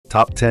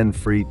Top 10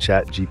 free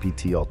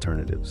ChatGPT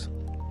alternatives.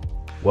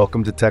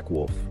 Welcome to Tech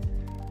Wolf.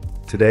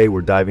 Today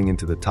we're diving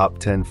into the top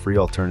 10 free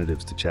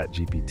alternatives to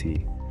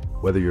ChatGPT.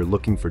 Whether you're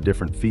looking for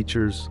different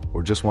features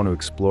or just want to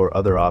explore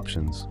other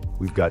options,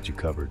 we've got you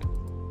covered.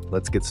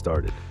 Let's get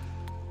started.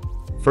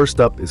 First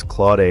up is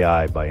Claude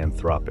AI by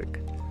Anthropic.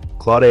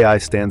 Claude AI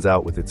stands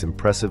out with its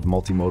impressive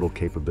multimodal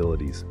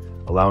capabilities,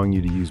 allowing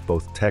you to use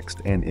both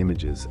text and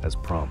images as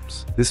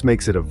prompts. This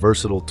makes it a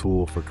versatile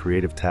tool for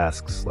creative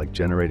tasks like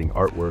generating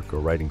artwork or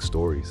writing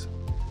stories.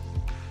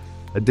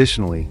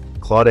 Additionally,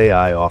 Claude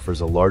AI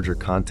offers a larger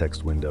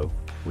context window,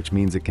 which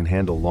means it can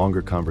handle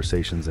longer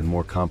conversations and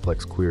more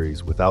complex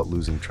queries without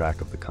losing track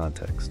of the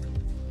context.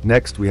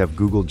 Next, we have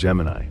Google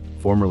Gemini,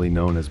 formerly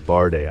known as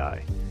Bard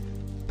AI.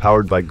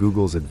 Powered by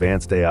Google's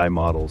advanced AI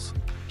models,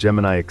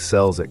 Gemini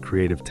excels at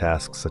creative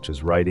tasks such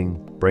as writing,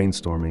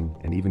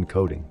 brainstorming, and even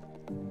coding.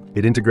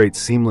 It integrates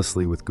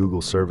seamlessly with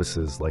Google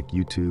services like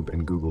YouTube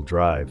and Google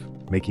Drive,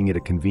 making it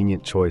a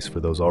convenient choice for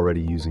those already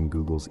using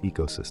Google's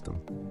ecosystem.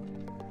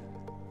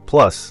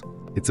 Plus,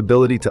 its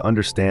ability to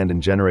understand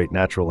and generate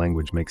natural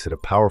language makes it a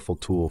powerful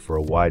tool for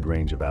a wide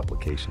range of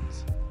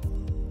applications.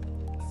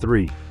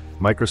 3.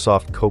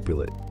 Microsoft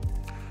Copilot.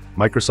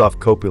 Microsoft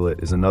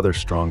Copilot is another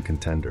strong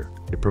contender.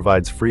 It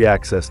provides free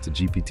access to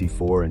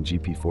GPT-4 and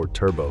GPT-4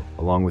 Turbo,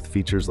 along with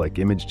features like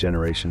image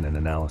generation and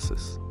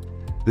analysis.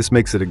 This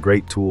makes it a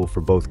great tool for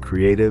both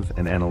creative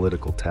and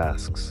analytical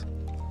tasks.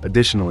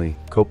 Additionally,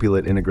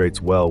 Copilot integrates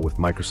well with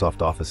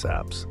Microsoft Office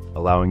apps,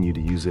 allowing you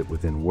to use it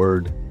within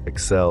Word,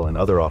 Excel, and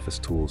other Office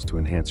tools to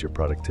enhance your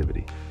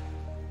productivity.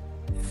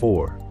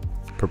 4.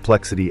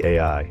 Perplexity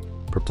AI.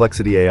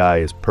 Perplexity AI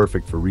is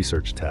perfect for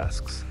research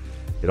tasks.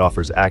 It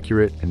offers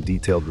accurate and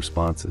detailed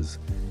responses,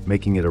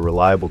 making it a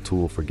reliable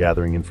tool for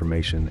gathering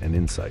information and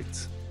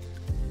insights.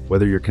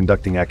 Whether you're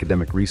conducting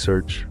academic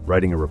research,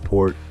 writing a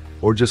report,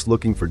 or just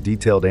looking for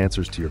detailed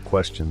answers to your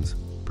questions,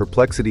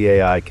 Perplexity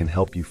AI can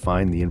help you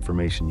find the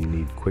information you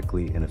need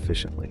quickly and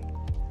efficiently.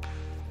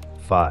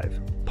 5.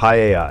 Pi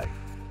AI.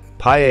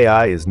 Pi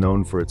AI is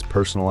known for its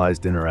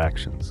personalized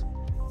interactions.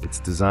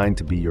 It's designed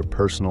to be your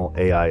personal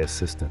AI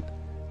assistant,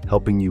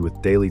 helping you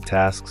with daily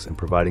tasks and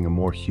providing a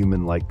more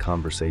human-like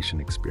conversation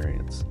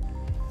experience.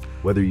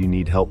 Whether you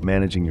need help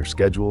managing your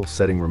schedule,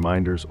 setting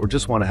reminders, or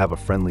just want to have a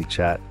friendly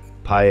chat,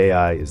 Pi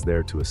AI is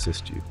there to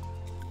assist you.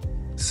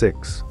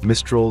 6.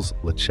 Mistral's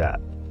LeChat.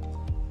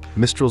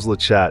 Mistral's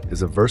LeChat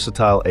is a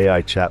versatile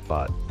AI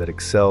chatbot that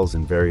excels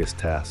in various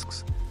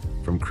tasks,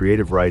 from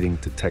creative writing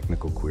to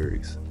technical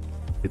queries.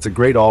 It's a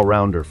great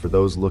all-rounder for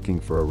those looking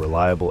for a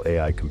reliable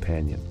AI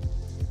companion.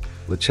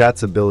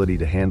 LeChat's ability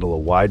to handle a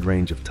wide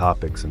range of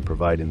topics and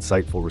provide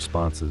insightful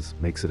responses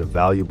makes it a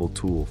valuable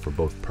tool for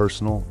both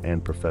personal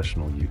and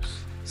professional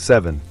use.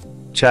 7.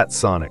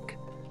 ChatSonic.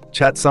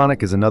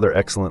 ChatSonic is another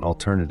excellent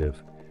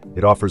alternative.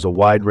 It offers a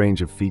wide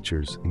range of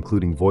features,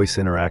 including voice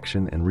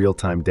interaction and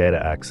real-time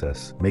data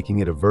access, making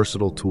it a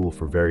versatile tool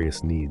for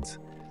various needs.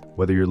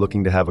 Whether you're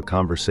looking to have a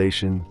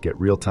conversation, get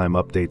real-time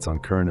updates on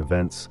current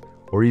events,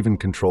 or even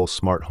control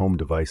smart home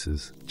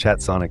devices,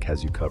 ChatSonic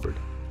has you covered.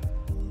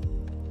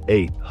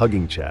 8.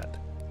 Hugging Chat.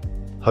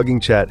 Hugging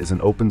Chat is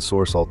an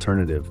open-source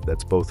alternative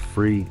that's both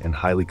free and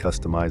highly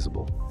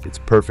customizable. It's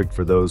perfect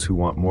for those who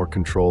want more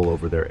control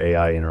over their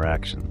AI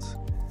interactions.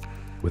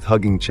 With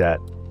Hugging Chat,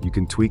 you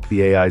can tweak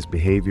the AI's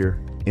behavior,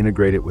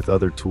 integrate it with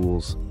other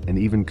tools, and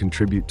even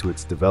contribute to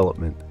its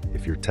development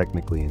if you're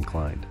technically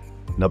inclined.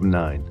 Number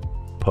 9.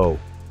 Poe.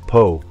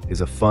 Poe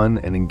is a fun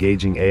and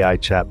engaging AI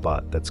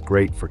chatbot that's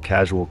great for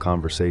casual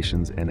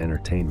conversations and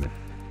entertainment.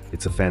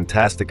 It's a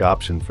fantastic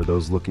option for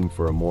those looking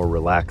for a more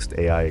relaxed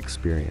AI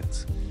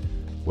experience.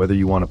 Whether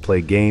you want to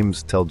play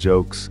games, tell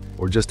jokes,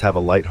 or just have a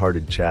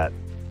lighthearted chat,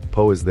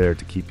 Poe is there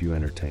to keep you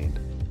entertained.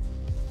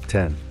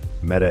 10.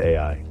 Meta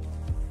AI.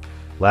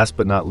 Last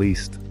but not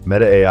least,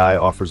 Meta AI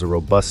offers a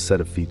robust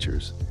set of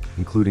features,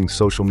 including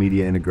social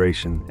media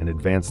integration and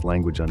advanced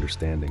language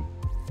understanding.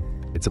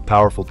 It's a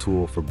powerful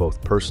tool for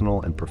both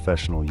personal and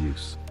professional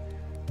use.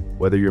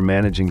 Whether you're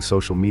managing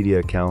social media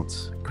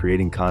accounts,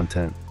 creating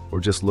content, or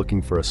just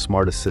looking for a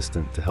smart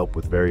assistant to help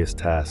with various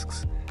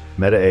tasks,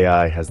 Meta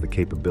AI has the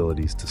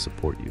capabilities to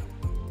support you.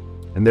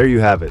 And there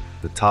you have it,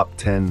 the top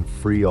 10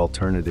 free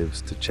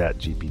alternatives to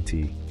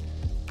ChatGPT.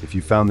 If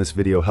you found this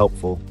video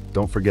helpful,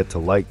 don't forget to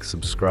like,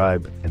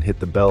 subscribe, and hit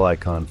the bell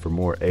icon for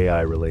more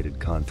AI-related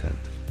content.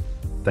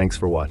 Thanks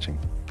for watching.